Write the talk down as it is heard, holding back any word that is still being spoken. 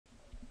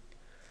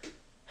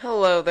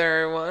Hello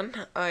there,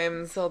 everyone. I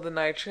am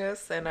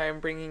ZeldaKnightress, and I am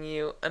bringing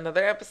you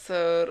another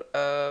episode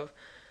of.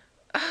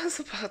 I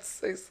was about to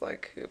say Sly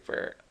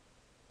Cooper.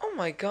 Oh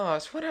my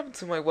gosh, what happened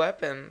to my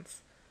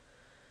weapons?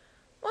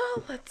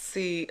 Well, let's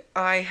see.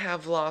 I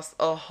have lost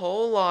a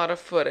whole lot of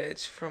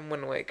footage from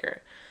Wind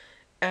Waker.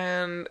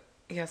 And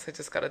yes, I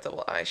just got a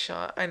double eye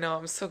shot. I know,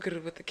 I'm so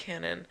good with the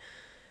cannon.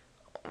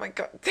 Oh my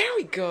god, there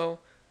we go.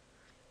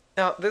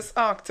 Now, this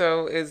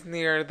Octo is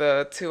near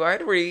the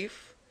Two-Eyed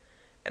Reef.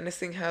 And this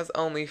thing has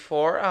only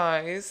 4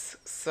 eyes,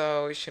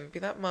 so it shouldn't be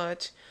that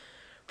much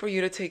for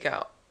you to take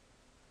out.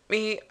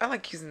 Me, I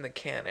like using the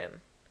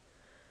cannon.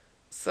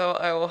 So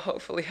I will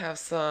hopefully have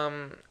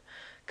some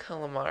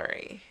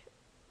calamari.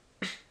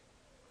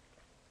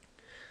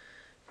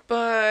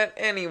 But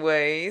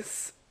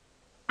anyways,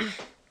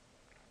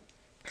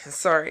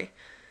 sorry.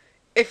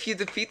 If you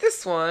defeat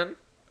this one,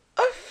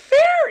 a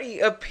fairy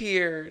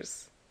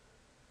appears.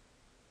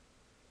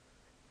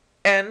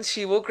 And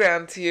she will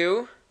grant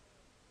you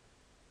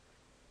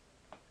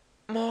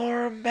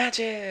more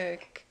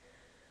magic.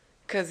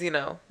 Because,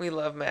 we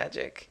love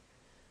magic.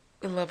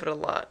 We love it a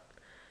lot.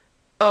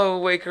 Oh,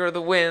 Waker of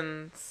the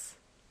Winds.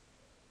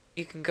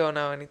 You can go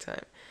now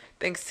anytime.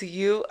 Thanks to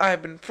you,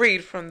 I've been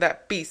freed from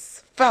that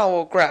beast's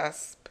foul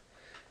grasp.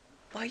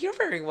 Why, you're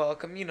very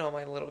welcome,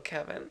 my little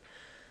Kevin.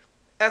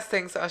 As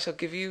thanks, I shall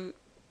give you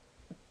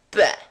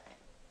that.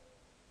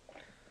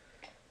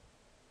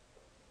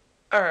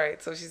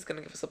 Alright, so she's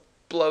gonna give us a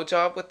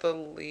blowjob with the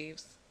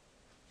leaves.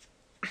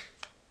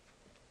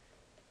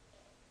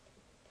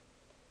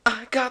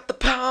 I got the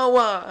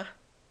power!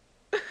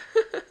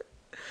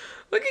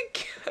 Look at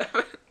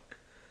Kevin.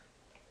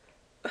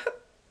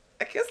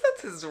 I guess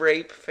that's his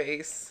rape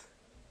face.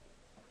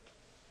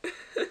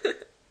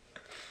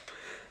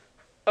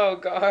 Oh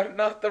god,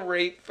 not the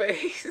rape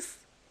face.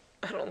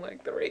 I don't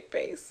like the rape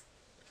face.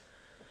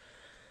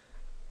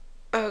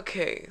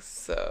 Okay,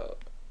 so.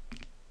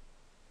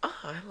 Oh,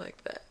 I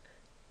like that.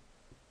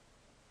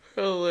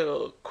 A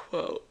little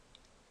quote.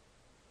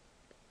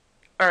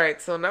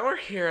 Alright, so now we're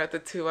here at the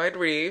Two-Eyed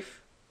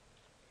Reef.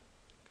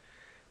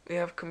 We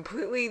have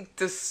completely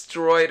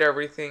destroyed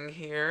everything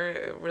here.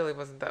 It really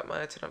wasn't that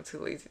much, and I'm too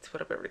lazy to put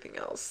up everything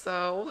else.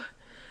 So,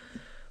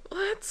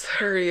 let's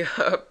hurry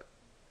up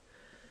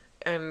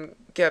and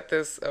get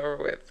this over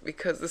with.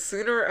 Because the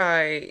sooner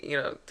I,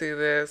 do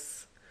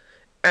this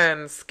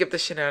and skip the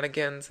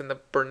shenanigans and the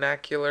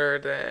vernacular,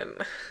 then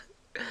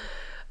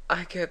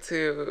I get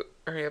to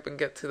hurry up and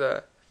get to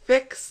the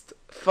fixed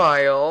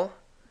file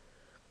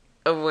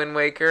of Wind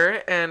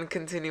Waker and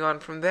continue on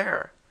from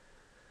there.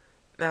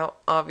 Now,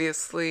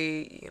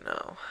 obviously,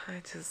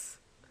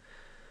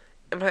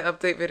 in my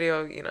update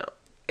video,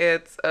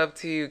 it's up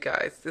to you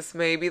guys. This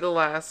may be the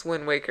last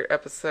Wind Waker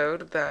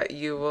episode that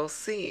you will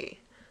see.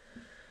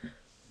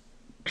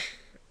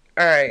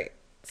 Alright,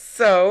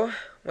 so,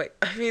 the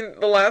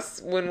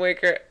last Wind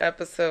Waker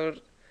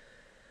episode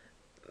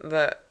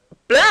that.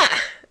 Blah!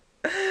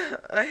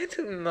 I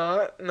do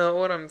not know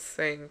what I'm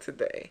saying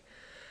today.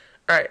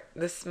 Alright,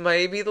 this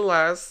may be the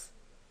last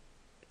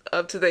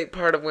up-to-date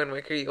part of Wind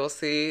Waker you'll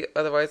see.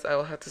 Otherwise, I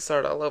will have to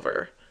start all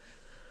over.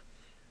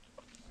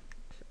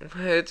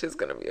 Which is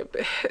gonna be a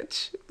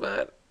bitch,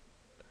 but.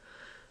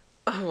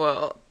 Oh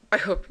well, I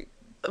hope you.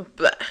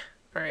 Blah.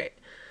 Alright.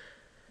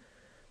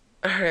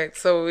 Alright,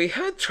 so we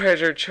have a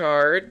treasure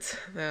chart.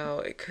 Now,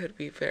 it could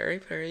be very,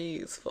 very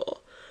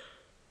useful.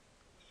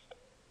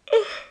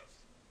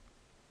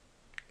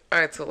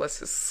 Alright, so let's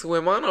just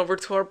swim on over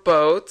to our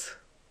boat.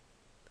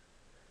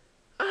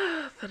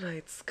 Ah, the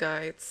night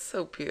sky, it's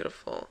so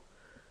beautiful.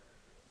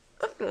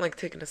 Nothing like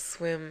taking a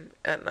swim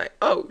at night.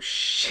 Oh,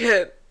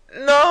 shit.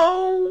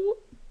 No!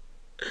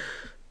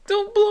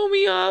 Don't blow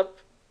me up.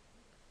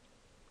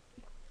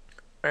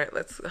 Alright,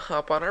 let's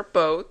hop on our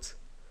boat.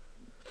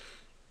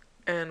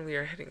 And we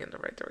are heading in the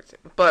right direction.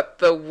 But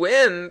the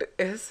wind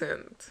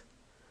isn't.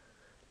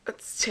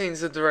 Let's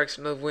change the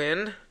direction of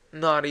wind.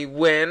 Naughty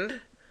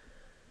wind.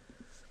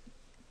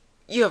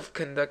 You have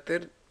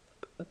conducted.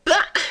 Blah!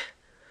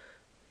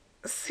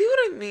 See what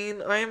I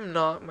mean? I am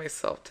not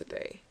myself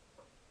today.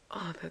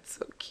 Oh, that's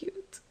so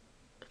cute.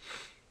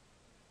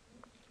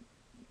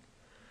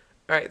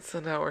 Alright, so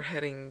now we're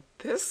heading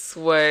this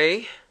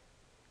way.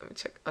 Let me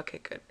check. Okay,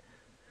 good.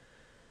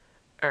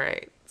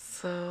 Alright,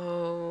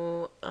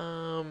 so,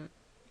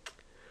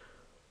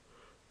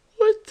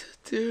 what to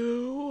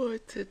do?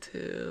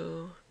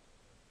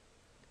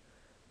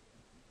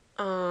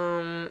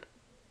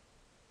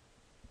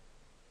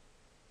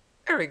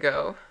 There we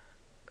go.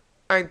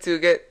 I do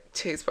get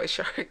chased by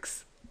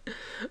sharks.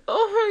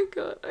 Oh my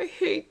god, I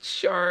hate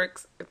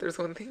sharks. If there's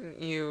one thing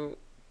you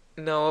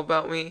know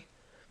about me,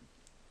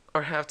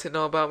 or have to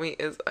know about me,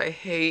 is I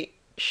hate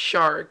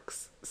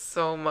sharks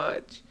so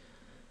much.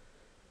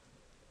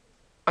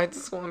 I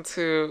just want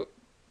to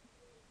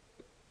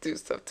do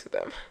stuff to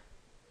them.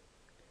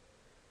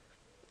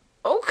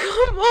 Oh,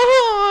 come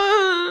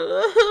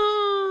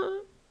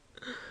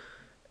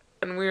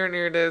on! And we are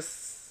near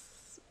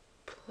this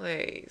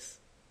place.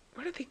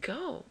 Where did they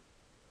go?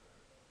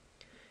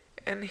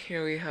 And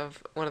here we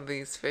have one of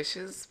these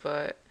fishes,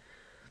 but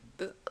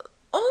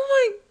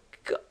oh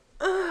my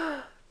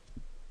god.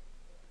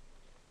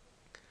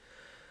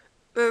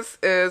 This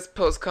is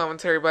post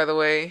commentary, by the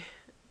way,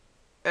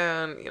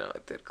 and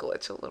it did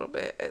glitch a little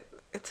bit.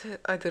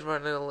 I did run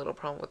into a little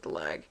problem with the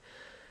lag,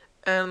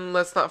 and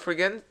let's not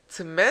forget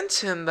to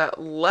mention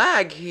that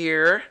lag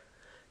here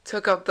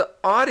took out the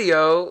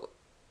audio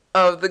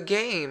of the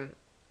game.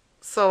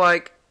 So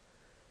like,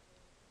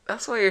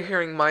 that's why you're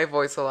hearing my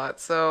voice a lot.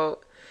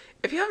 So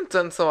if you haven't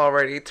done so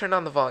already, turn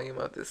down the volume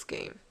of this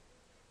game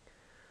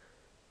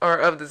or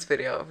of this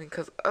video,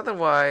 because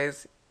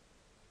otherwise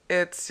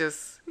it's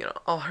just,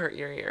 I'll hurt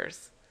your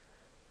ears.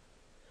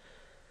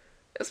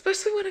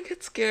 Especially when I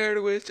get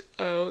scared, which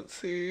I don't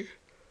see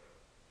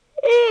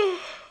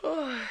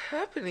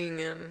happening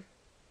in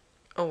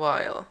a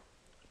while.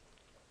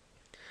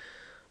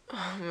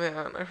 Oh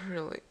man, I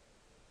really.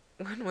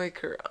 Wind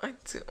Waker, I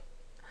do.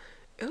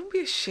 It would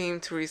be a shame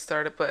to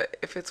restart it, but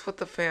if it's what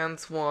the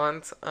fans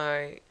want,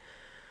 I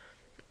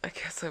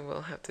guess I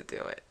will have to do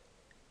it.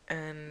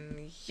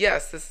 And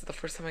yes, this is the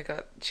first time I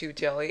got Chew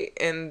Jelly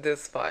in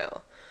this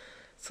file.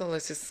 So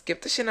let's just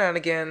skip the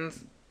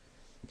shenanigans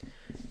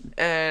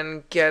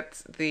and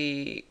get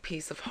the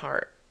piece of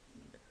heart.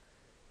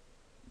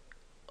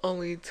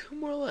 Only 2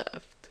 more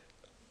left.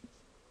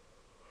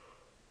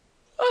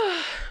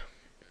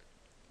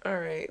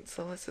 Alright,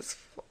 so let's just...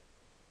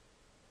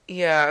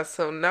 Yeah,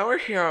 so now we're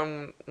here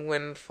on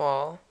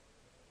Windfall.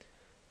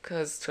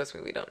 Because, trust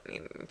me, we don't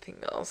need anything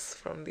else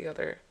from the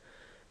other...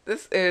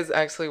 This is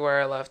actually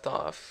where I left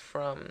off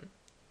from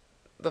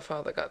the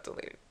file that got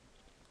deleted.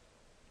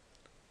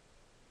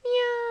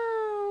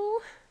 Meow.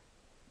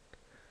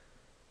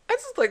 I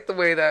just like the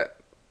way that,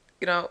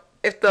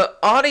 if the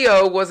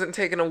audio wasn't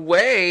taken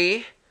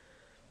away,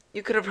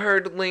 you could have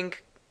heard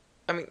Link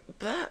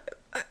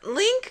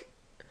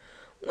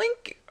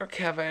or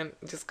Kevin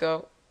just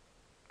go,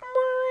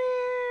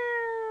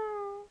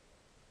 meow.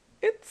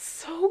 It's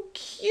so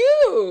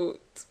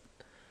cute.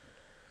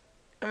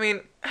 I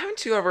mean,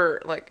 haven't you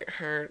ever,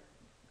 heard,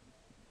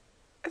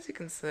 I guess you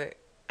can say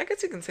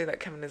that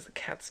Kevin is the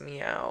cat's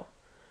meow.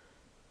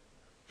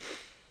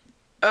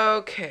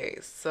 Okay,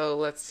 so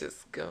let's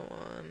just go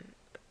on.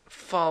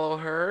 Follow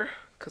her,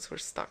 because we're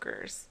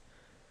stalkers.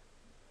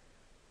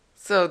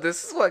 So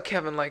this is what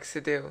Kevin likes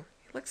to do.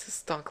 He likes to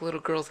stalk little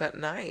girls at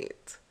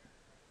night.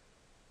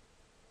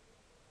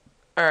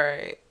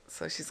 Alright,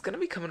 so she's gonna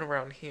be coming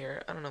around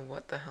here. I don't know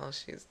what the hell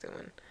she's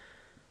doing.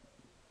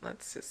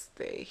 Let's just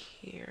stay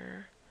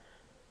here.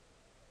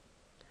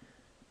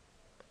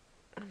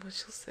 I wonder what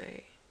she'll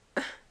say.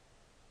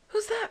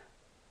 Who's that?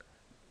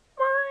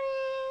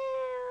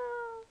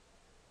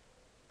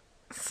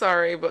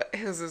 Sorry, but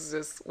his is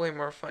just way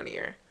more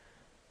funnier.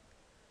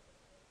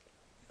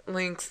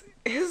 His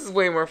is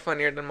way more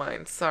funnier than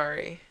mine.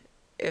 Sorry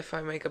if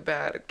I make a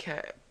bad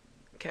cat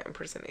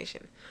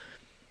impersonation.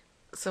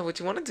 So what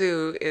you want to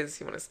do is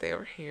you want to stay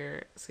over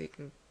here so you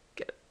can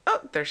get...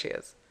 Oh, there she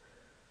is.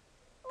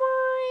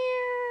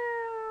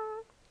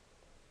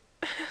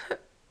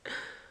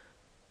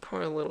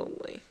 Poor little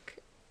Link.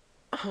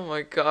 Oh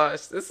my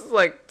gosh, this is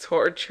like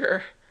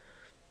torture.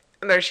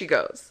 And there she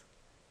goes.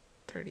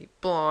 Dirty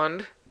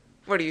blonde.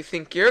 Where do you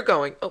think you're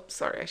going? Oh,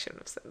 sorry, I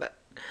shouldn't have said that.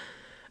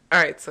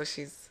 Alright, so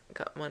she's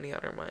got money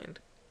on her mind.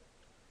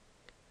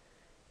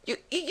 You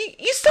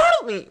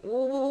startled me!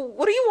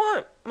 What do you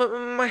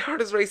want? My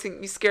heart is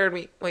racing. You scared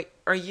me. Wait,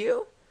 are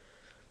you?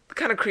 The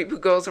kind of creep who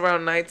goes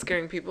around night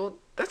scaring people?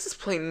 That's just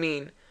plain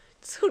mean.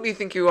 Just who do you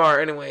think you are,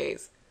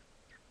 anyways?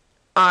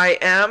 I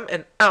am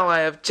an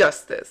ally of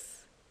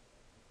justice.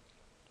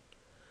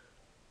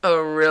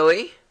 Oh,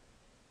 really?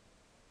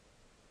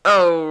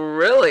 Oh,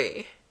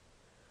 really?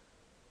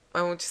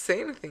 Why won't you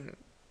say anything?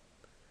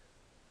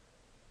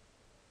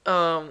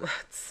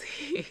 Let's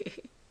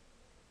see.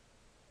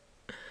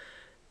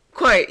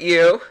 Quiet,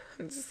 you.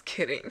 I'm just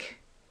kidding.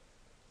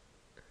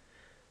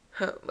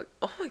 Look,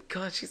 oh my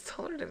god, she's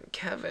taller than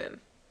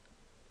Kevin.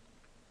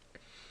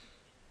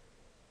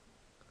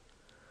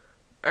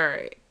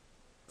 Alright.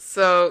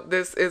 So,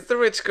 this is the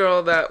rich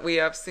girl that we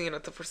have seen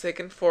at the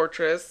Forsaken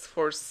Fortress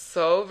for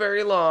so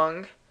very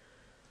long.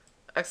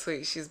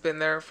 Actually, she's been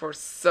there for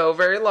so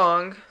very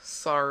long.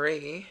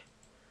 Sorry.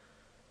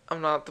 I'm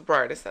not the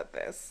brightest at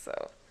this,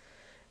 so.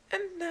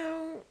 And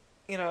now,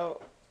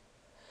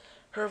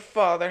 her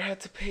father had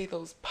to pay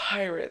those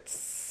pirates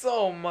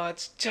so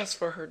much just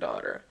for her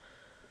daughter.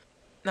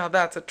 Now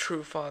that's a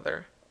true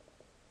father.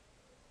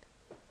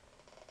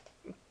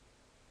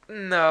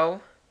 No.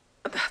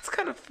 That's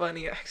kind of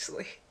funny,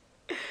 actually.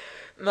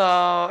 No,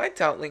 I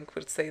doubt Link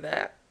would say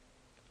that.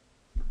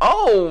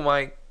 Oh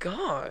my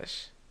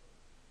gosh.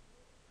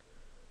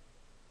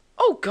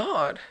 Oh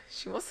god,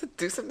 she wants to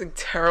do something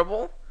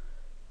terrible?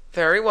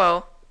 Very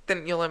well,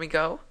 then you'll let me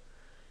go?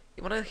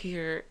 You want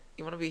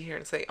to be here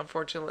and say,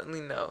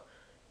 unfortunately, no.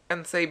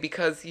 And say,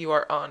 because you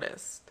are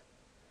honest.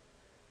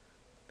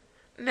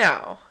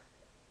 Now,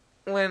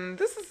 when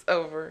this is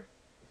over,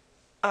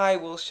 I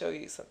will show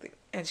you something.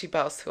 And she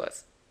bows to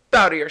us.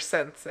 Bow to your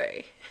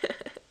sensei.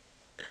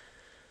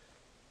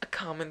 a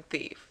common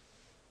thief.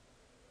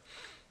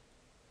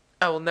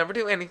 I will never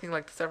do anything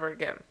like this ever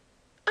again.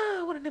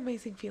 Ah, what an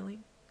amazing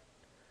feeling.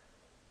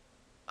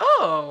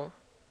 Oh,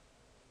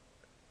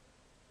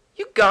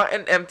 you got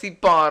an empty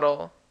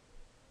bottle.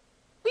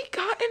 We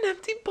got an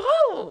empty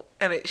bottle.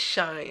 And it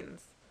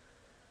shines.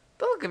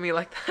 Don't look at me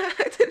like that.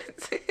 I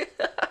didn't see it.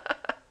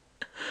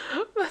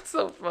 That's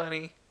so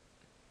funny.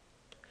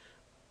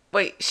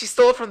 Wait, she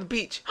stole it from the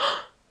beach.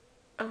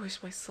 I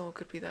wish my soul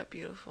could be that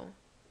beautiful.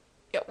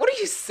 Yeah, what are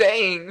you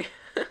saying?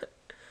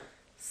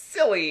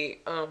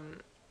 Silly.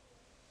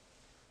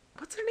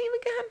 What's her name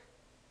again?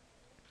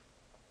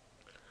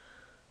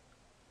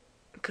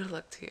 Good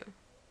luck to you.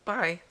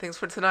 Bye. Thanks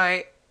for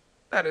tonight.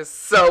 That is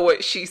so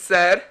what she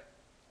said.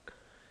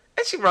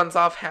 And she runs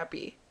off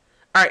happy.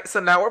 Alright, so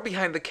now we're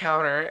behind the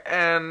counter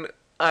and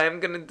I'm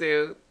gonna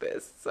do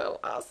this. So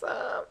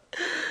awesome.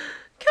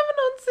 Kevin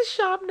owns the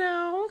shop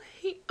now.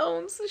 He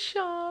owns the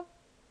shop.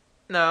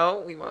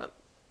 No, we want.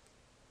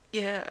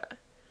 Yeah.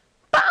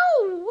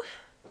 Bow!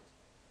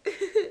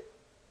 The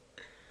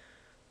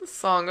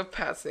song of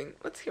passing.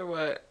 Let's hear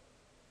what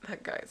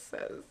that guy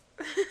says.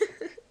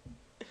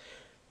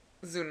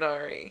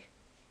 Zunari.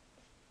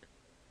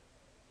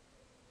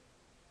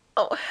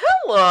 Oh,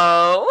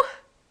 hello!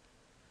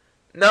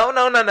 No,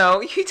 no, no,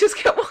 no. You just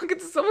can't walk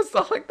into someone's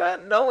stall like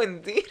that. No,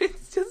 indeed.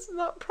 It's just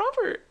not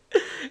proper.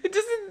 It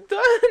just isn't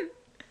done.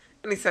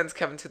 And he sends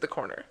Kevin to the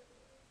corner.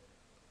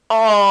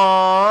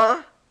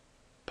 Aww.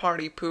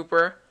 Party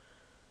pooper.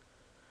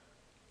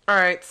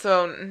 Alright,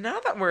 so now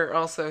that we're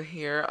also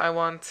here, I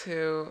want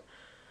to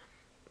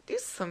do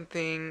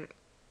something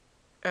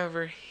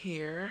over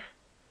here.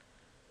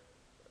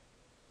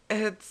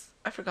 I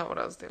forgot what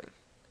I was doing.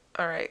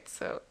 Alright,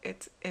 so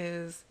it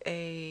is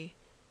a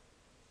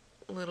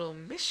little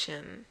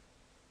mission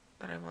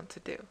that I want to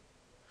do.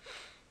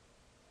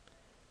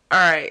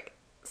 Alright,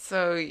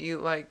 so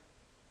you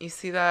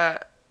see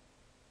that?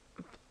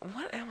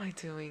 What am I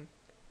doing?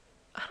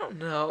 I don't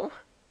know.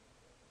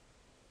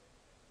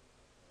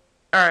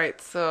 Alright,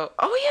 so,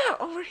 oh yeah,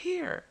 over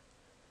here.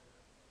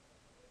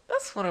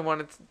 That's what I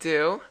wanted to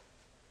do.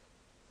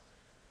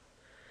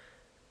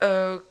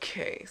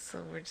 Okay,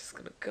 so we're just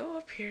gonna go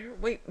up here.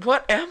 Wait,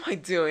 what am I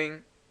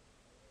doing?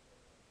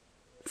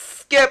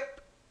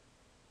 Skip!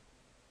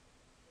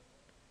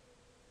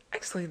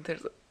 Actually,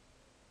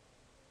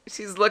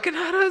 she's looking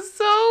at us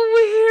so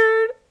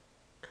weird.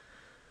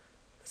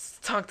 Let's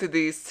talk to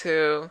these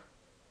two.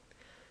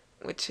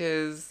 Which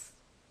is,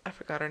 I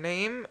forgot her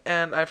name,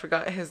 and I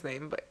forgot his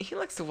name, but he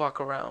likes to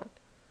walk around.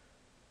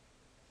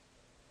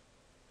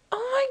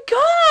 Oh my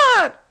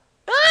god!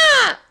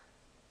 Ah!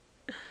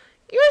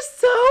 You're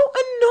so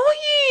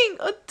annoying!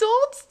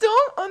 Adults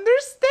don't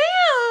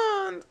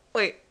understand!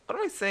 Wait, what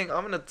am I saying?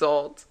 I'm an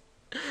adult.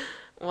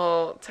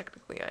 Well,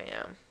 technically I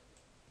am.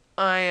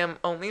 I am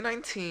only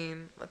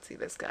 19. Let's see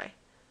this guy.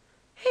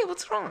 Hey,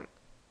 what's wrong?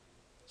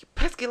 You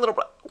pesky little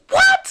What?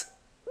 What?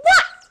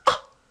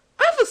 Oh,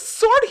 I have a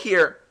sword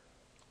here.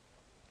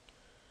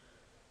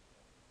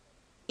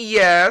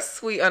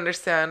 Yes, we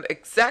understand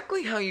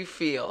exactly how you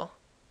feel.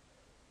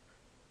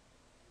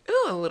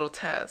 Ooh, a little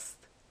test.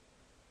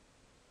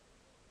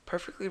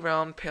 Perfectly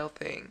round, pale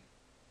thing.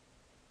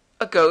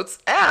 A goat's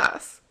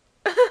ass.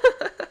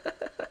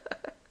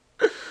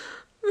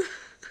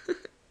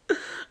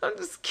 I'm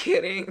just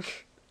kidding.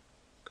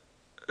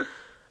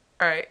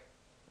 Alright.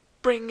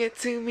 Bring it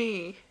to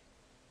me.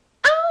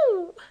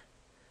 Ow!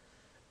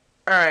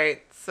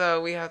 Alright,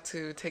 so we have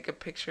to take a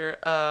picture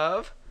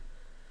of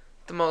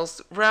the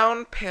most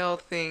round, pale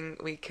thing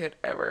we could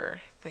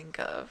ever think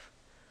of.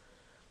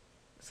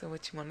 So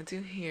what you want to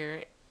do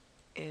here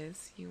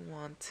is you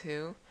want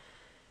to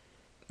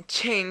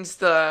change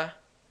the,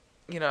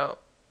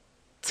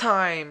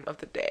 time of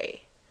the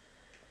day.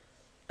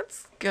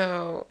 Let's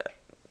go.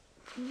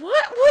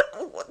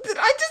 What did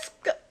I just...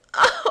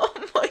 Oh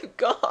my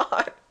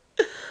god.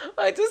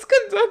 I just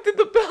conducted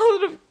the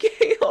Ballad of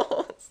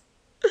Gales.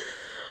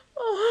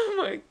 Oh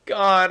my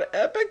god.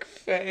 Epic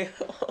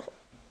fail.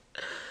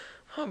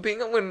 Oh,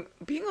 being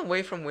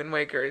away from Wind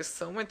Waker is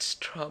so much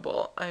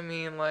trouble. I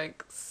mean,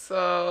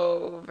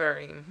 so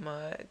very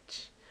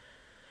much.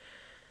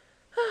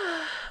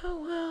 Oh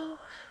well.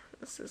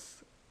 This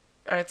is...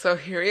 Alright, so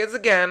here he is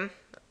again.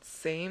 That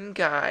same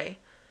guy.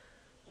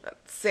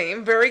 That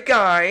same very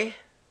guy.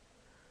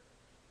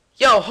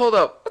 Yo, hold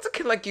up. What's a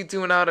kid like you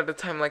doing out at a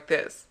time like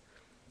this?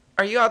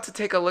 Are you out to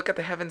take a look at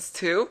the heavens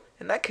too?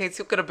 In that case,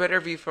 you'll get a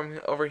better view from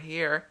over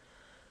here.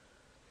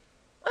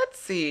 Let's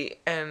see.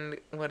 And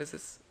what is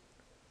this?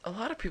 A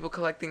lot of people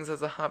collect things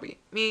as a hobby.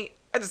 Me,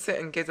 I just sit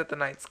and gaze at the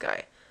night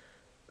sky.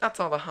 That's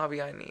all the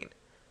hobby I need.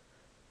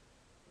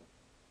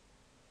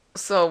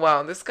 So,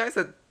 wow, this guy's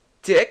a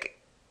dick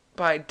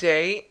by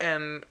day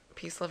and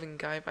peace-loving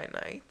guy by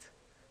night.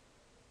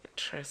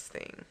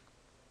 Interesting.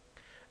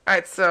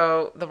 Alright,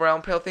 so the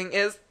round pale thing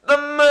is the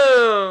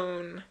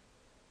moon!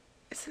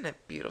 Isn't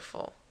it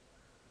beautiful?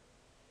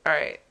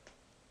 Alright.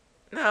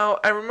 Now,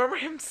 I remember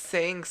him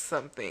saying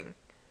something.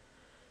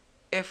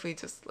 If we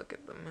just look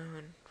at the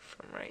moon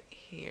from right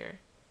here.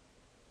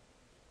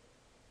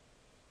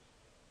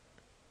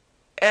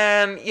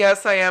 And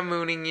yes, I am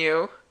mooning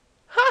you.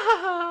 Ha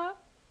ha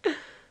ha.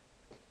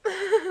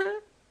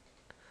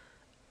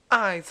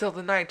 I,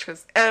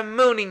 ZeldaKnightress, am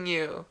mooning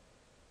you.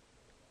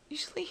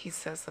 Usually he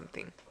says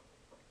something.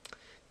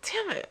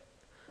 Damn it.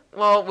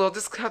 Well, we'll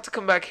just have to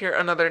come back here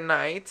another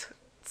night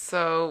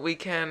so we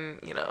can,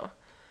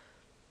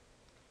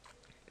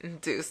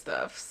 do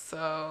stuff.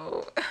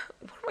 So,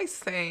 what am I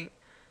saying?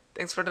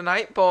 Thanks for the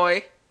night,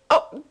 boy.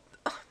 Oh,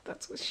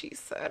 that's what she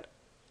said.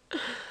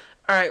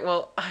 Alright,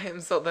 well, I am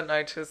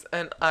ZeldaKnightress,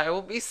 and I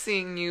will be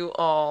seeing you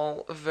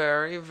all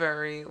very,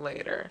 very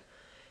later.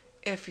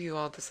 If you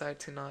all decide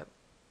to not,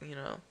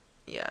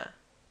 yeah,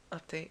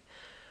 update.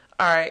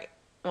 Alright,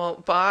 well,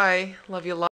 bye. Love you a lot.